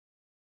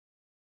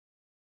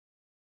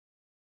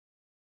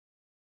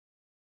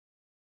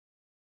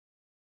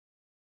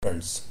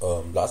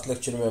Students, last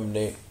lecture में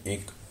हमने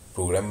एक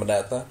प्रोग्राम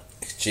बनाया था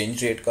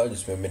एक्सचेंज रेट का,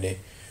 जिसमें मैंने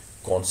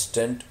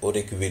कांस्टेंट और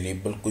एक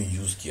वेरिएबल को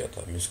यूज़ किया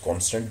था। मीन्स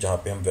कांस्टेंट जहाँ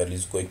पे हम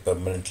वैल्यूज़ को एक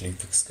परमानेंटली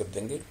फिक्स कर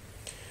देंगे,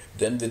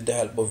 then with the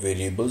help of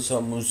variables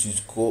हम उस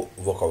चीज़ को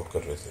वर्कआउट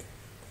कर रहे थे।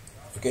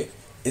 ओके,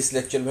 इस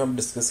लेक्चर में हम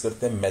डिस्कस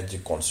करते हैं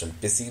मैजिक कांस्टेंट।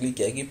 बेसिकली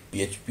क्या है कि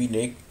पीएचपी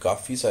ने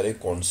काफ़ी सारे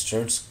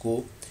कांस्टेंट्स को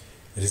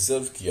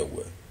रिजर्व किया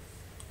हुआ है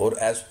और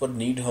एज पर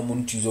नीड हम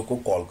उन चीज़ों को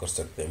कॉल कर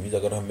सकते हैं। मीन्स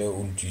अगर हमें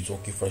उन चीज़ों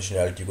की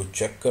फंक्शनैलिटी को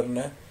चेक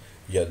करना है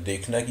या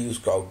देखना है कि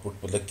उसका आउटपुट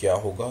मतलब क्या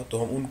होगा, तो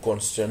हम उन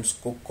कॉन्स्टेंट्स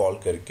को कॉल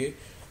करके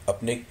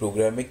अपने एक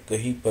प्रोग्राम में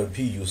कहीं पर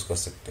भी यूज़ कर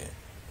सकते हैं,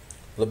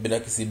 मतलब बिना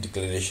किसी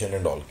डिक्लेरेशन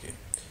एंड ऑल के।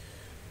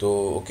 तो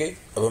ओके,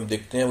 अब हम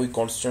देखते हैं वही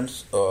कॉन्स्टेंट्स।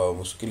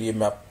 उसके लिए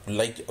मैं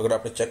अगर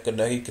आपने चेक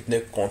करना है कि कितने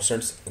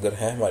कॉन्स्टेंट्स अगर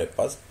हैं हमारे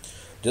पास,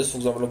 जस्ट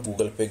फॉर एग्जाम्पल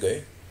गूगल पे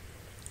गए,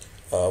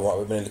 वहाँ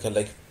पे मैंने लिखा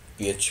लाइक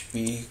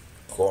PHP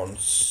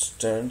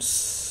कॉन्स्टेंट्स।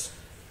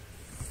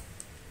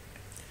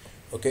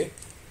 ओके,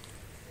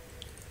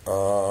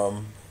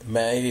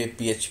 मैं ये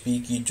PHP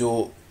की जो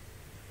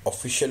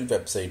ऑफिशियल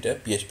वेबसाइट है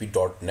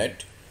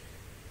php.net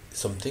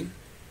समथिंग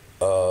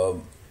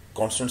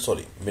कांस्टेंट,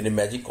 सॉरी मैंने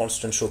मैजिक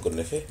कांस्टेंट शो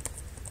करने थे।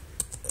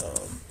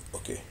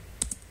 ओके,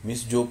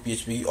 मीन्स जो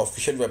PHP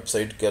ऑफिशियल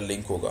वेबसाइट का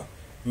लिंक होगा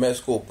मैं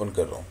इसको ओपन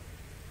कर रहा हूँ,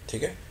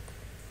 ठीक है।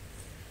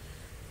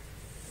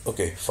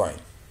 ओके फाइन,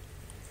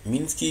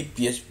 मीन्स कि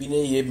PHP ने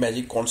ये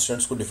मैजिक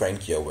कांस्टेंट्स को डिफाइन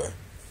किया हुआ है।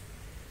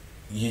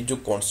 ये जो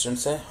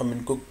कांस्टेंट्स हैं हम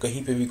इनको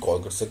कहीं पे भी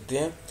कॉल कर सकते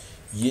हैं।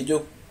 ये जो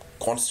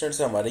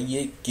कांस्टेंट्स हैं हमारे,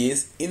 ये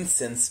केस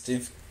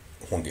इनसेंसिटिव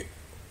होंगे,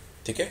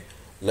 ठीक है।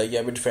 लाइक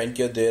यहाँ पे डिफाइन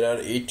किया, there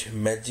are 8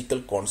 magical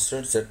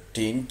constants that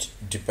change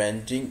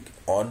depending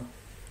on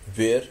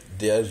where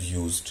they are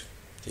used,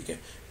 ठीक है।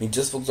 मीन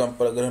जस्ट फॉर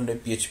एग्जांपल अगर हमने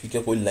PHP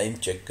का कोई लाइन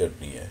चेक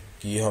करनी है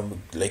कि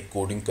हम लाइक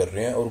कोडिंग कर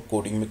रहे हैं और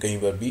कोडिंग में कहीं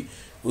पर भी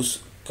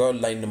उसका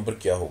लाइन नंबर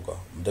क्या होगा,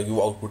 मतलब कि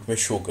वो आउटपुट में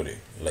शो करे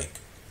लाइक,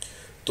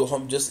 तो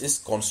हम जस्ट इस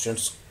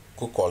कांस्टेंट्स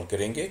को कॉल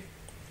करेंगे,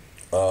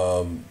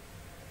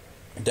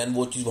 देन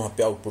वो चीज़ वहाँ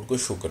पे आउटपुट को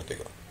शो कर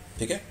देगा,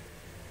 ठीक है।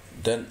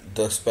 Then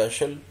the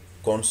special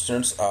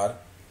constants are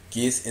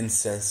case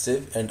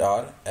insensitive and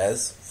are as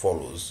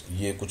follows.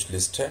 ये कुछ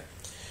लिस्ट है।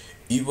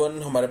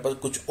 इवन हमारे पास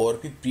कुछ और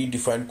भी प्री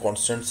डिफाइंड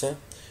कांस्टेंट्स हैं।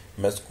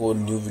 मैं इसको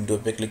न्यू विंडो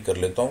पे क्लिक कर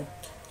लेता हूँ।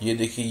 ये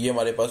देखिए, ये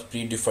हमारे पास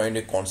प्री डिफाइंड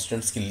एक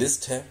कांस्टेंट्स की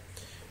लिस्ट है।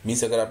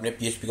 मीन्स अगर आपने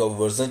PHP का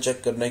वर्जन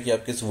चेक करना है कि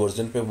आप किस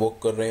वर्जन पे वर्क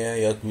कर रहे हैं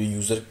या कोई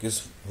यूज़र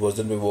किस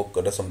वर्जन पे वर्क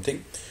कर रहा है समथिंग,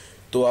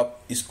 तो आप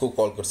इसको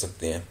कॉल कर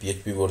सकते हैं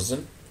PHP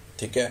वर्जन,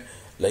 ठीक है।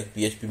 Like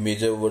PHP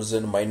major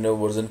version, minor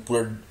version,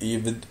 पूरा ये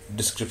विद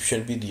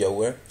डिस्क्रिप्शन भी दिया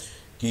हुआ है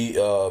कि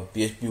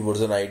PHP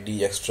version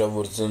ID, extra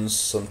version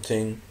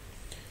something,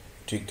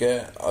 ठीक है।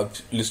 आप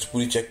लिस्ट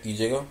पूरी चेक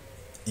कीजिएगा,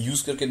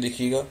 यूज़ करके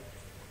देखिएगा।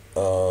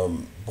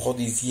 बहुत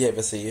इजी है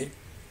वैसे ये,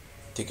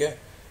 ठीक है,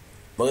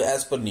 मगर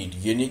एज पर नीड।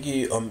 ये नहीं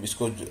कि हम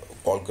इसको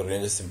कॉल कर रहे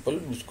हैं जैसे सिंपल,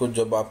 इसको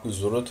जब आपको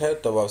ज़रूरत है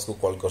तब आप इसको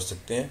कॉल कर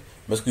सकते हैं।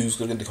 मैं इसको यूज़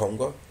करके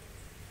दिखाऊंगा।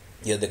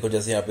 या देखो,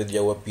 जैसे यहाँ पे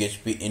दिया हुआ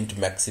PHP इंट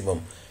मैक्सिमम,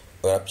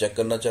 अगर आप चेक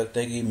करना चाहते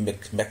हैं कि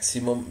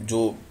मैक्सिमम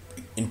जो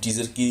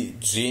इंटीजर की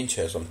रेंज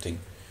है समथिंग,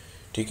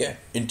 ठीक है,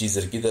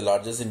 इंटीजर की, the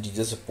largest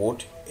integer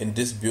support in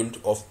this build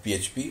of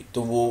PHP,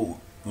 तो वो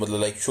मतलब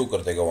लाइक शो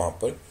कर देगा वहाँ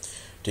पर,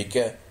 ठीक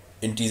है।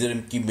 इंटीजर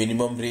की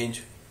मिनिमम रेंज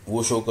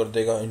वो शो कर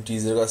देगा,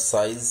 इंटीजर का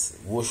साइज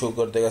वो शो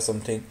कर देगा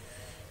समथिंग,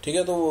 ठीक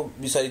है। तो वो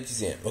भी सारी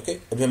चीज़ें हैं। ओके,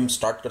 अभी हम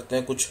स्टार्ट करते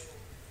हैं कुछ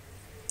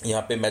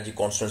यहाँ पे मैजिक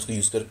कॉन्स्टेंट्स को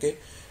यूज़ करके।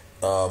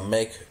 मैं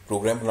एक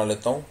प्रोग्राम बना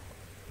लेता हूँ,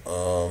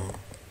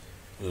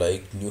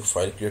 लाइक न्यू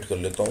फाइल क्रिएट कर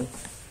लेता हूँ,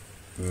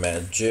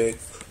 magic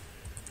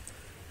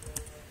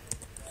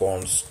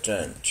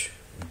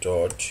constant.php।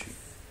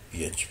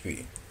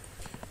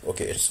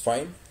 Okay, it's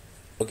fine.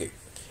 Okay,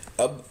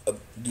 अब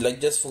लाइक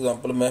जस्ट फॉर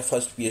एग्जांपल मैं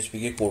फर्स्ट PHP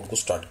के कोड को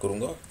स्टार्ट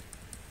करूंगा,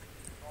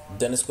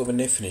 देन इसको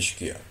मैंने फिनिश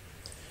किया,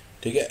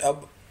 ठीक है।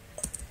 अब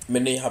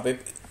मैंने यहाँ पे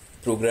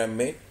प्रोग्राम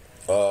में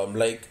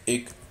लाइक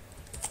एक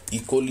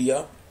इको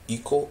लिया।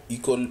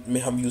 इको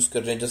में हम यूज़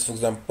कर रहे हैं जस्ट फॉर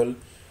एग्जांपल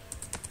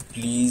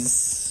प्लीज़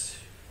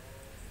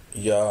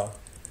या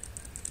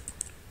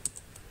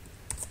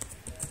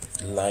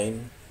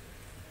लाइन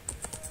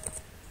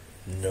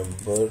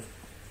नंबर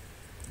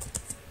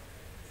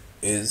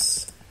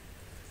इज,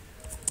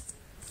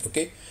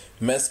 ओके।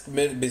 मैं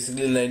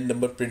बेसिकली लाइन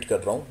नंबर प्रिंट कर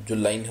रहा हूँ, जो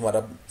लाइन हमारा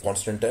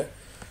कांस्टेंट है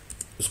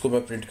उसको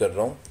मैं प्रिंट कर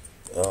रहा हूँ।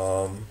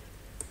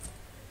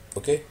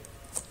 ओके,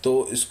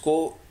 तो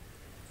इसको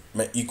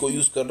मैं इको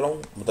यूज़ कर रहा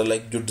हूँ, मतलब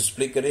लाइक जो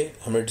डिस्प्ले करे,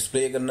 हमें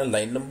डिस्प्ले करना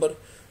लाइन नंबर,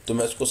 तो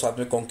मैं इसको साथ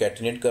में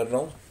कॉन्कैटिनेट कर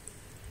रहा हूँ,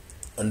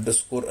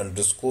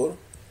 underscore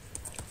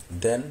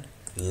then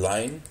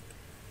line.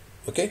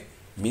 Okay,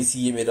 means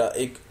ये मेरा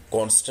एक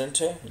कांस्टेंट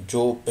है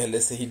जो पहले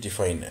से ही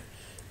डिफाइन है,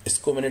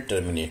 इसको मैंने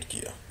टर्मिनेट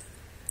किया।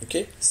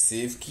 ओके,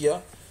 सेव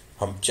किया।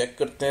 हम चेक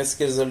करते हैं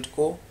इसके रिजल्ट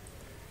को,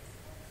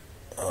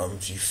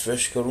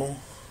 रिफ्रेश करूं।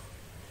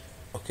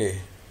 Okay,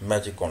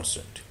 magic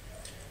constant,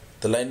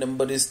 the line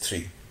number is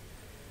 3,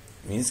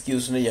 means कि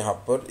उसने यहाँ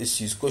पर इस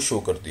चीज़ को शो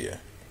कर दिया है।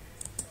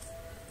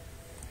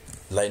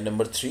 Line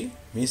number 3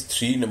 means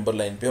 3 number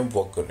line पे हम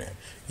वर्क कर रहे हैं।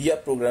 ये आप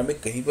प्रोग्राम में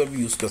कहीं पर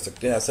भी यूज़ कर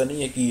सकते हैं, ऐसा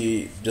नहीं है कि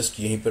ये जस्ट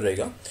यहीं पर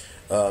रहेगा।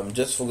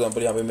 जस्ट फॉर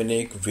एग्जांपल यहाँ पे मैंने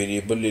एक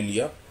वेरिएबल ले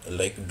लिया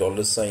like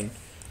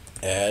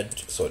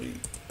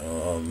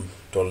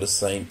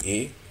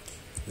 $a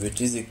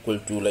which is equal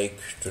to like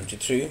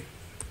 23,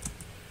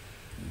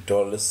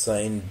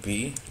 $b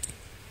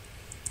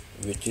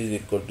which is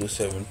equal to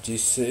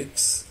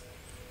 76।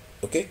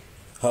 Okay,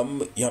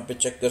 हम यहाँ पे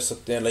चेक कर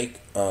सकते हैं लाइक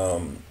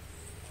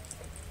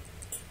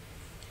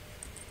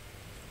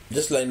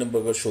जस्ट लाइन नंबर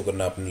अगर शो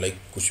करना है आपने लाइक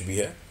कुछ भी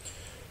है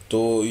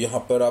तो यहाँ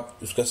पर आप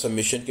उसका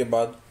सबमिशन के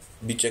बाद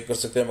भी चेक कर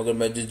सकते हैं। मगर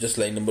मैं जस्ट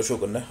लाइन नंबर शो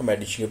करना है, हम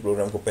एडिशन के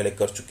प्रोग्राम को पहले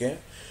कर चुके हैं।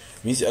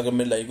 मीन्स अगर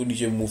मैंने लाइन को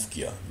नीचे मूव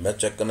किया, मैं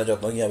चेक करना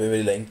चाहता हूँ कि यहाँ पे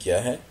मेरी लाइन क्या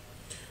है,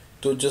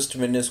 तो जस्ट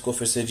मैंने इसको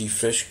फिर से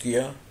रिफ्रेश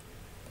किया।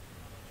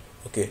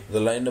 Okay, the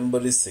line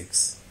number is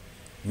 6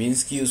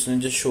 means कि उसने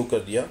जस्ट शो कर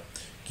दिया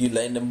कि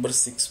लाइन नंबर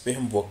 6 पे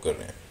हम वर्क कर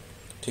रहे हैं।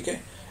 ठीक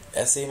है,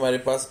 ऐसे ही हमारे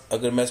पास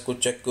अगर मैं इसको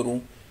चेक करूं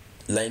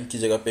लाइन की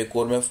जगह पे एक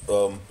और मैं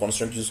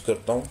कॉन्स्टेंट यूज़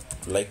करता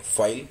हूं लाइक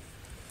फाइल।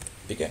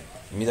 ठीक है,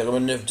 मीन्स अगर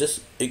मैंने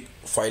जस्ट एक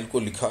फाइल को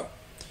लिखा,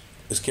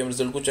 इसके हम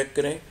रिजल्ट को चेक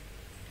करें।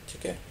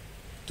 ठीक है,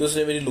 तो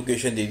उसने मेरी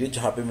लोकेशन दे दी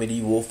जहाँ पे मेरी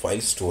वो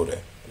फाइल स्टोर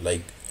है।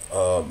 लाइक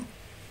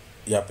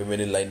यहाँ पे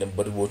मैंने लाइन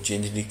नंबर वो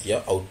चेंज नहीं किया,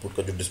 आउटपुट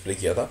का जो डिस्प्ले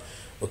किया था।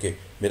 ओके,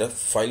 मेरा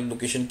फाइल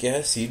लोकेशन क्या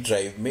है, सी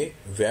ड्राइव में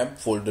वैम्प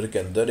फोल्डर के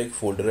अंदर एक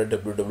फोल्डर है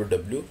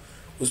www,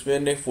 उसमें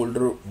मैंने एक फोल्डर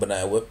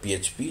बनाया हुआ है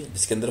PHP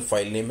जिसके अंदर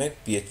फाइल नेम है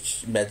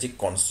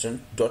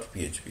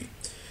magicConstant.php।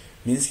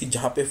 मीन्स कि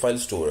जहाँ पे फाइल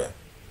स्टोर है,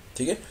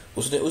 ठीक है,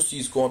 उसने उस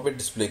चीज़ को वहाँ पे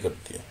डिस्प्ले कर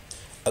दिया।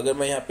 अगर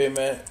मैं यहाँ पे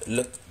मैं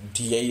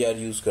dir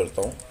यूज़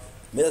करता हूँ,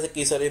 मेरे से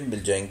कई सारे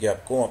मिल जाएंगे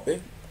आपको वहाँ पे।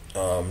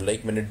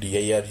 लाइक मैंने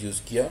dir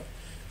यूज़ किया।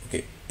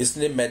 ओके,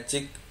 इसने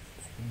मैजिक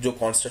जो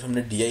कॉन्स्टेंट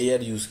हमने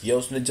dir यूज़ किया,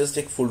 उसने जस्ट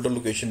एक फोल्डर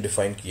लोकेशन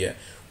डिफाइन किया है,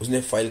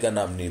 उसने फाइल का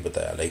नाम नहीं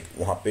बताया। लाइक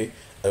वहाँ पे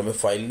अगर मैं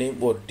फाइल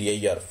नेम और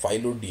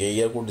फाइल और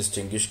dir को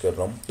डिस्टिंग्विश कर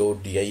रहा हूँ, तो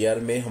dir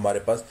में हमारे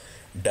पास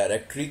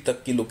डायरेक्टरी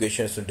तक की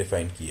लोकेशन इसने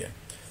डिफाइन की है,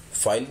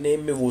 फाइल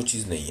नेम में वो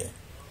चीज़ नहीं है।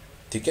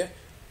 ठीक है,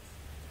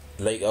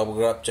 लाइक अब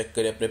अगर आप चेक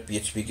करें अपने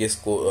PHP के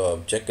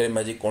इसको चेक करें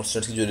मैजिक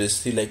कॉन्स्टेंट्स की जो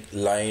लिस्ट थी लाइक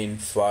लाइन,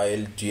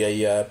 फाइल,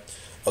 dir।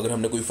 अगर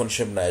हमने कोई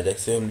फंक्शन बनाया,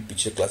 जैसे हमने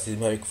पिछले क्लासेस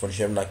में हम एक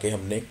फंक्शन बना के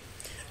हमने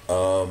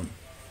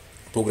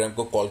प्रोग्राम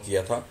को कॉल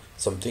किया था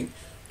समथिंग,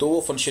 तो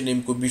वो फंक्शन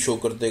नेम को भी शो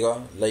कर देगा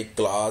लाइक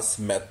क्लास,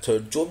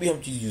 मेथड, जो भी हम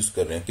चीज़ यूज़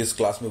कर रहे हैं, किस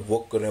क्लास में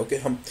वर्क कर रहे हैं। ओके,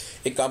 हम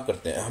एक काम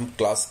करते हैं, हम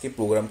क्लास के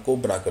प्रोग्राम को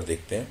बना कर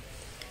देखते हैं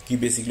कि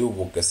बेसिकली वो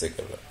वर्क कैसे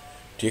कर रहा है।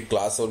 ठीक है,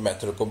 क्लास और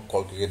मेथड को हम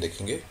कॉल करके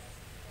देखेंगे,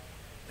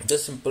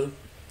 जस्ट सिंपल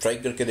ट्राई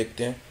करके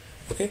देखते हैं।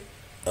 ओके,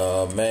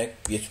 मैं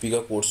PHP का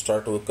कोड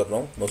स्टार्ट कर रहा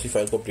हूँ, मैं उसी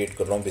फाइल को अपडेट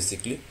कर रहा हूँ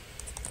बेसिकली।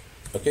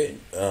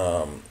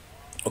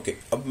 ओके,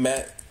 अब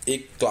मैं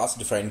एक क्लास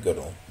डिफाइन कर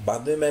रहा हूँ,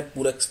 बाद में मैं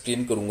पूरा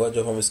एक्सप्लेन करूँगा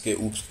जब हम इसके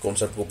ऊप्स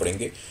कॉन्सेप्ट को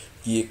पढ़ेंगे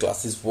कि ये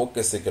क्लासेस वर्क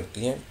कैसे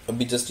करती हैं।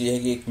 अभी जस्ट ये है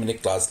कि एक मैंने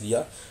क्लास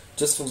लिया,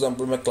 जस्ट फॉर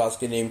एग्जांपल मैं क्लास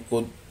के नेम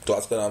को,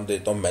 क्लास का नाम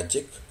देता हूँ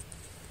मैजिक।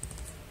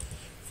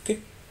 ओके,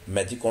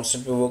 मैजिक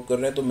कॉन्स्टेंट पे वर्क कर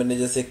रहे हैं, तो मैंने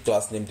जैसे एक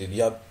क्लास नेम दे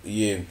दिया, आप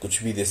ये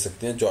कुछ भी दे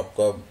सकते हैं जो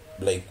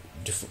आपका लाइक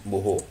वो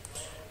हो।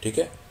 ठीक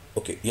है,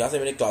 ओके, यहाँ से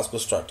मैंने क्लास को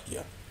स्टार्ट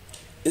किया।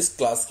 इस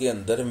क्लास के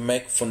अंदर मैं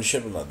एक फंक्शन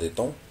बना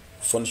देता हूँ।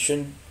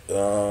 फंक्शन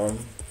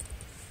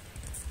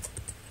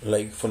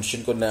लाइक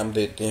फंक्शन को नाम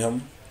देते हैं हम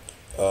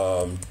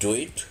डू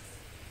इट,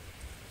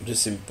 जो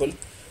सिंपल,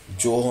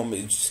 जो हम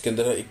इसके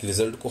अंदर एक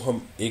रिजल्ट को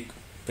हम एक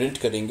प्रिंट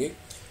करेंगे,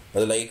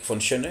 मतलब लाइक एक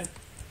फंक्शन है।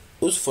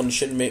 उस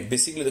फंक्शन में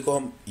बेसिकली देखो,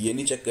 हम ये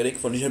नहीं चेक करें कि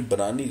फंक्शन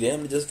बना नहीं रहे,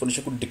 हमने जस्ट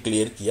फंक्शन को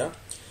डिक्लेयर किया।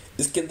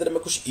 इसके अंदर मैं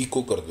कुछ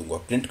इको कर दूंगा,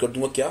 प्रिंट कर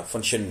दूंगा क्या,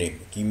 फंक्शन नेम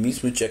की।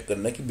 मीन्स मुझे चेक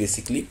करना है कि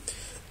बेसिकली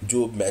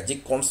जो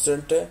मैजिक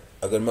कांस्टेंट है,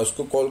 अगर मैं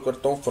उसको कॉल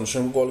करता हूँ,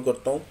 फंक्शन को कॉल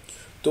करता हूँ,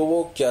 तो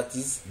वो क्या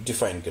चीज़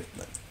डिफाइन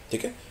करता है।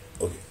 ठीक है,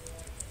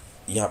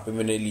 ओके, यहाँ पे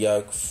मैंने लिया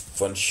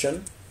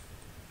फंक्शन।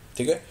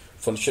 ठीक है,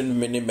 फंक्शन में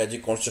मैंने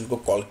मैजिक कांस्टेंट को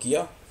कॉल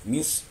किया,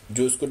 मीन्स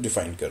जो इसको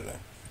डिफाइन कर रहा है।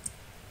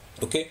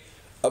 ओके,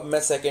 अब मैं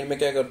सेकेंड में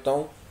क्या करता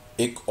हूँ,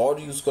 एक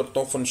और यूज करता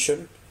हूँ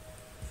फंक्शन,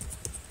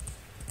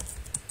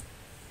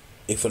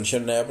 एक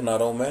फंक्शन नया बना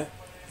रहा हूँ मैं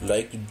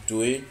लाइक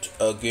डू इट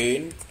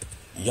अगेन।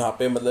 यहाँ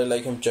पे मतलब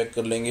लाइक हम चेक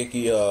कर लेंगे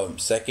कि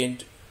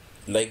सेकेंड,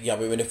 लाइक यहाँ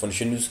पे मैंने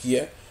फंक्शन यूज़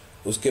किया है,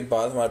 उसके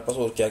बाद हमारे पास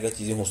और क्या क्या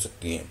चीज़ें हो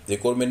सकती हैं।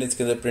 एक और मैंने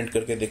इसके अंदर प्रिंट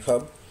करके देखा।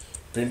 अब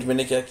प्रिंट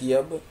मैंने क्या किया,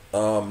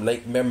 अब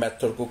लाइक मैं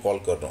मेथड को कॉल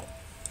कर रहा हूँ।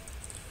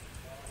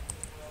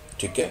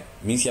 ठीक है,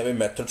 मीन्स यहाँ पे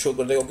मेथड शो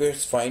कर देगा। ओके,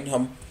 इट्स फाइन,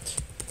 हम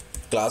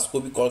क्लास को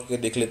भी कॉल करके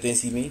देख लेते हैं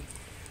इसी में।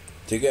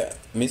 ठीक है,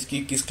 मीन्स कि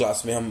किस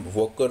क्लास में हम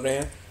वर्क कर रहे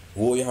हैं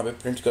वो यहाँ पे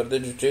प्रिंट कर दे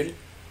डिटेल।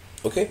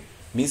 ओके,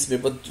 मीन्स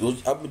मेरे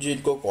पास अब मुझे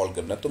इनको कॉल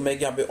करना है, तो मैं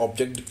यहाँ पे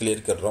ऑब्जेक्ट डिक्लेयर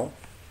कर रहा हूँ।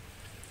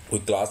 कोई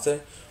क्लास है,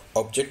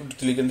 ऑब्जेक्ट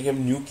डिक्लेयर करने के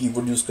हम न्यू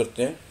कीवर्ड यूज़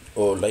करते हैं।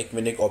 और लाइक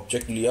मैंने एक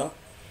ऑब्जेक्ट लिया,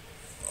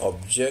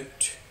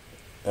 ऑब्जेक्ट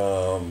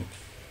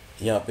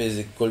यहाँ पे is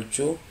equal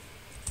to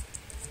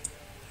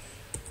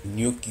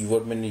new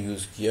keyword मैंने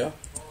यूज़ किया,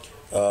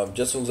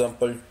 just for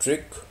example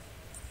trick.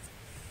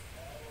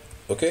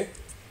 Okay,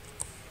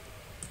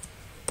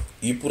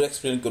 ये पूरा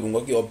एक्सप्लेन करूंगा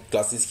कि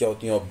क्लासेस क्या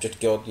होती हैं, ऑब्जेक्ट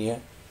क्या होती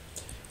हैं।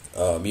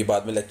 ये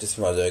बाद में लेक्चर्स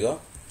में आ जाएगा।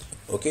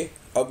 ओके,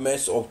 अब मैं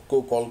इस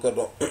को कॉल कर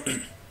रहा हूँ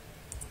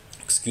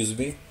एक्सक्यूज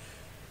मी।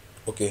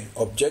 ओके,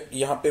 ऑब्जेक्ट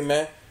यहाँ पे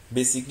मैं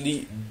बेसिकली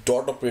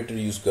डॉट ऑपरेटर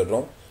यूज कर रहा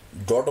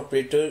हूँ। डॉट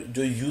ऑपरेटर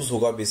जो यूज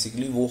होगा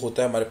बेसिकली वो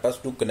होता है हमारे पास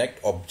to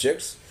connect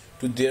objects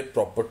to their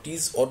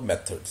properties और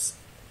मेथड्स।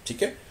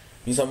 ठीक है,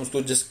 मीन्स हम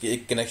उसको जस्ट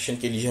एक कनेक्शन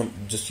के लिए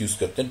हम जस्ट यूज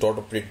करते हैं डॉट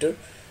ऑपरेटर।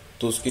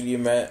 तो उसके लिए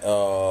मैं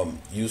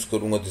यूज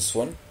करूंगा दिस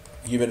वन।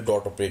 ये मेरा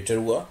डॉट ऑपरेटर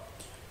हुआ।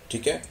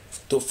 ठीक है,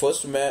 तो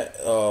फर्स्ट मैं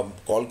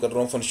कॉल कर रहा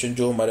हूँ फंक्शन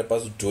जो हमारे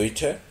पास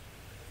डोइट है,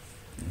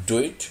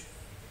 डोइट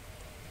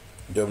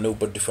जो हमने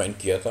ऊपर डिफाइन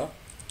किया था,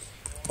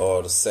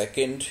 और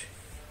सेकंड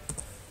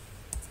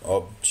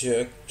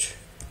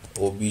ऑब्जेक्ट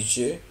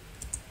ओबीजे,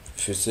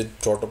 फिर से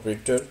dot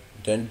operator,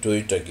 then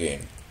do it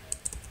again,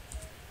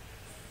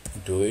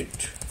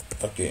 do it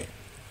again.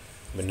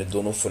 मैंने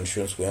दोनों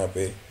फंक्शंस को यहाँ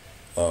पे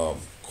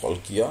कॉल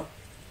किया।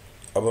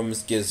 अब हम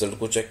इसके रिजल्ट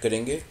को चेक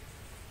करेंगे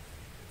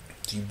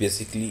कि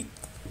बेसिकली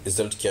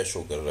रिजल्ट क्या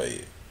शो कर रहा है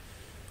ये।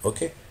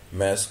 ओके,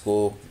 मैं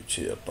इसको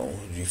पीछे जाता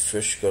हूँ,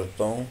 रिफ्रेश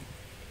करता हूँ।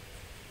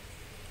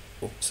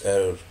 Oops,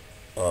 error,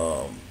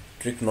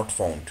 trick not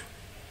found,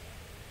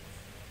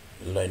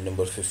 line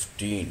number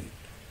 15,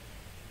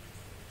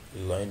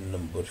 line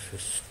number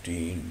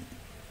 15।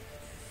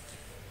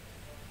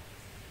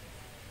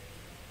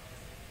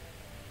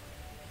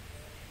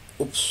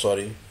 Oops,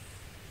 sorry,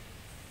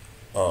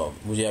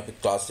 मुझे यहाँ पे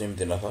क्लास नेम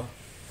देना था।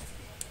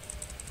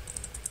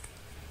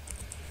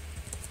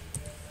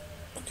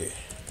 ओके,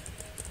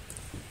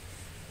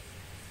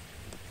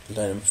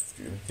 लाइन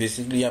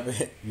बेसिकली यहाँ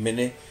पे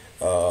मैंने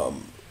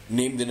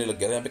नेम देने लग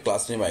गया था। यहाँ पे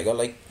क्लास नेम आएगा,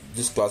 लाइक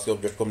जिस क्लास के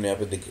ऑब्जेक्ट को हमने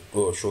यहाँ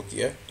पे शो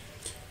किया है।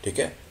 ठीक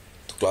है,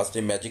 तो क्लास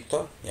नेम मैजिक था,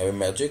 यहाँ पे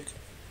मैजिक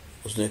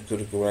उसने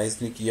रिकॉग्नाइज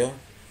नहीं किया।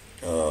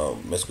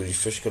 मैं इसको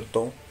रिफ्रेश करता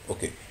हूँ।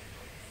 ओके,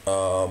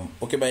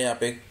 ओके, मैं यहाँ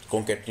पे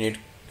कॉन्केटिनेट,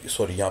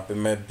 सॉरी यहाँ पे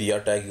मैं BR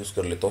टैग यूज़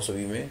कर लेता हूँ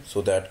सभी में,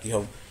 सो दैट कि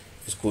हम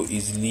इसको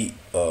ईजिली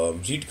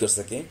रीड कर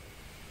सकें।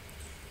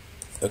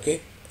 ओके,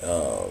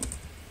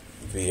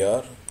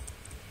 BR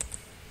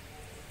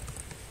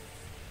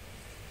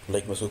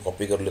लाइक मैं इसको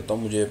कॉपी कर लेता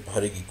हूँ। मुझे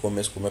हर एक इको में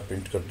इसको मैं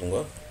प्रिंट कर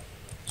दूंगा,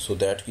 सो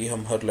दैट कि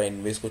हम हर लाइन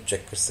में इसको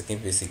चेक कर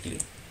सकें बेसिकली।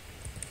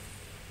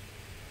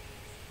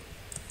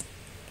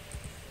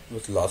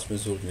 बस लास्ट में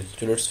जरूरत नहीं,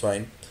 चलो इट्स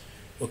फाइन।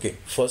 ओके,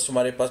 फर्स्ट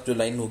हमारे पास जो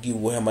लाइन होगी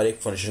वो है हमारे एक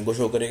फंक्शन को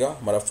शो करेगा।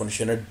 हमारा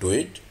फंक्शन है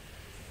डोइट।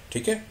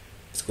 ठीक है,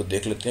 इसको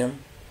देख लेते हैं हम,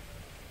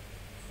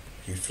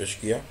 रिफ्रेश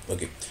किया।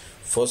 ओके,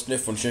 फर्स्ट ने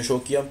फंक्शन शो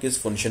किया, हम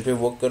किस फंक्शन पे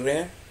वर्क कर रहे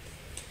हैं।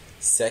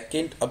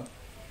 सेकंड, अब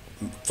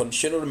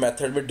फंक्शन और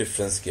मेथड में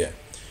डिफरेंस क्या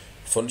है।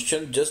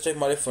 फंक्शन जस्ट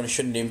हमारे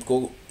फंक्शन नेम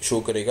को शो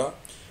करेगा।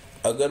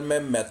 अगर मैं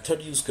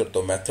मेथड यूज करता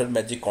हूँ, मेथड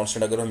मैजिक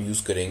कांस्टेंट अगर हम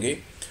यूज करेंगे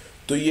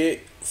तो ये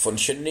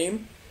फंक्शन नेम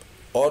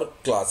और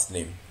क्लास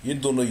नेम ये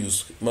दोनों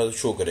यूज मतलब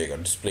शो करेगा,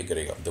 डिस्प्ले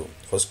करेगा। दो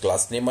फर्स्ट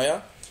क्लास नेम आया,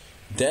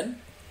 देन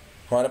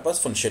हमारे पास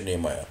फंक्शन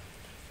नेम आया।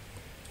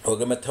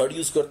 अगर मैं थर्ड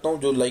यूज करता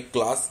हूँ जो लाइक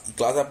क्लास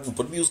आप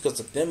ऊपर भी यूज कर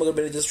सकते हैं, मगर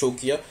मैंने जस्ट शो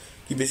किया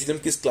कि बेसिकली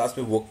हम किस क्लास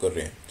में वर्क कर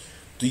रहे हैं।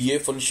 तो ये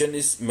फंक्शन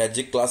इस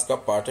मैजिक क्लास का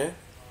पार्ट है।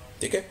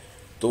 ठीक है,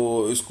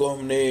 तो इसको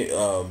हमने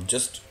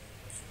जस्ट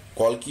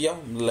कॉल किया,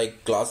 लाइक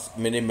क्लास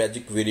मैंने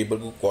मैजिक वेरिएबल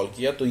को कॉल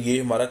किया, तो ये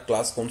हमारा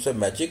क्लास कौन सा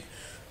मैजिक,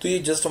 तो ये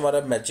जस्ट हमारा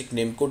मैजिक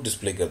नेम को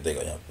डिस्प्ले कर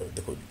देगा। यहाँ पर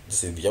देखो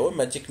जैसे दिया हुआ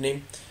magic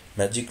name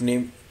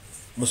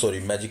sorry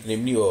magic name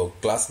नहीं,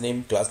 क्लास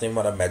नेम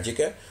हमारा मैजिक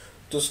है,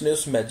 तो उसने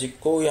उस मैजिक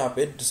को यहाँ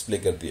पे डिस्प्ले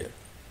कर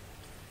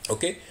दिया।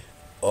 ओके,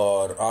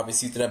 और आप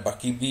इसी तरह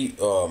बाकी भी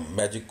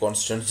मैजिक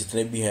कॉन्स्टेंट्स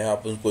जितने भी हैं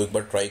आप उनको एक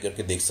बार ट्राई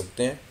करके देख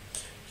सकते हैं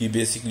कि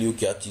बेसिकली वो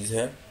क्या चीज़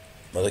है,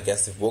 मतलब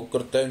कैसे वर्क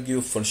करता है, उनकी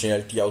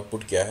फंक्शनैलिटी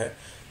आउटपुट क्या है।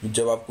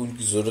 जब आपको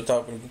उनकी ज़रूरत है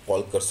आप उनको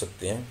कॉल कर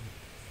सकते हैं।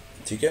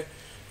 ठीक है,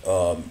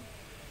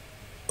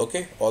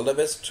 ओके, ऑल द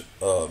बेस्ट।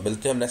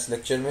 मिलते हैं हम नेक्स्ट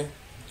लेक्चर में,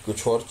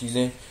 कुछ और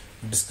चीज़ें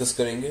डिस्कस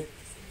करेंगे।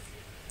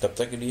 तब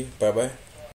तक के लिए बाय बाय।